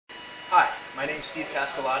My name's Steve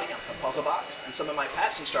Castellati. I'm from Puzzlebox, and some of my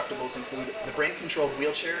past Instructables include the brain-controlled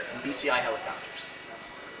wheelchair and BCI helicopters.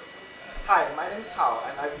 Hi, my name is Hao,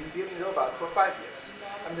 and I've been building robots for 5 years.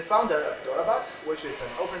 I'm the founder of DORAbot, which is an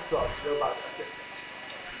open-source robot assistant.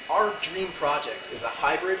 Our dream project is a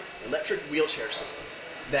hybrid electric wheelchair system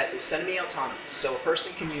that is semi-autonomous, so a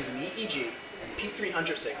person can use an EEG and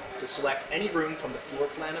P300 signals to select any room from the floor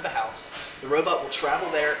plan of a house. The robot will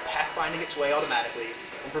travel there, pathfinding its way automatically,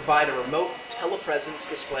 and provide a remote telepresence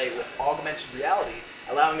display with augmented reality,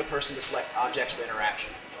 allowing a person to select objects for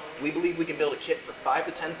interaction. We believe we can build a kit for $5,000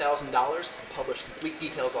 to $10,000 and publish complete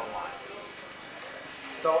details online.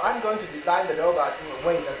 So I'm going to design the robot in a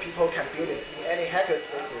way that people can build it in any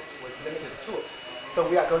hackerspaces with limited tools. So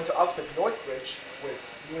we are going to outfit Northbridge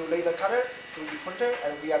with new laser cutter, 3D printer,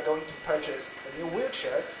 and we are going to purchase a new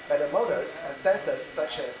wheelchair, better motors, and sensors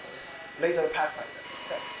such as laser pathfinder.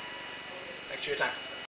 Thanks. Thanks for your time.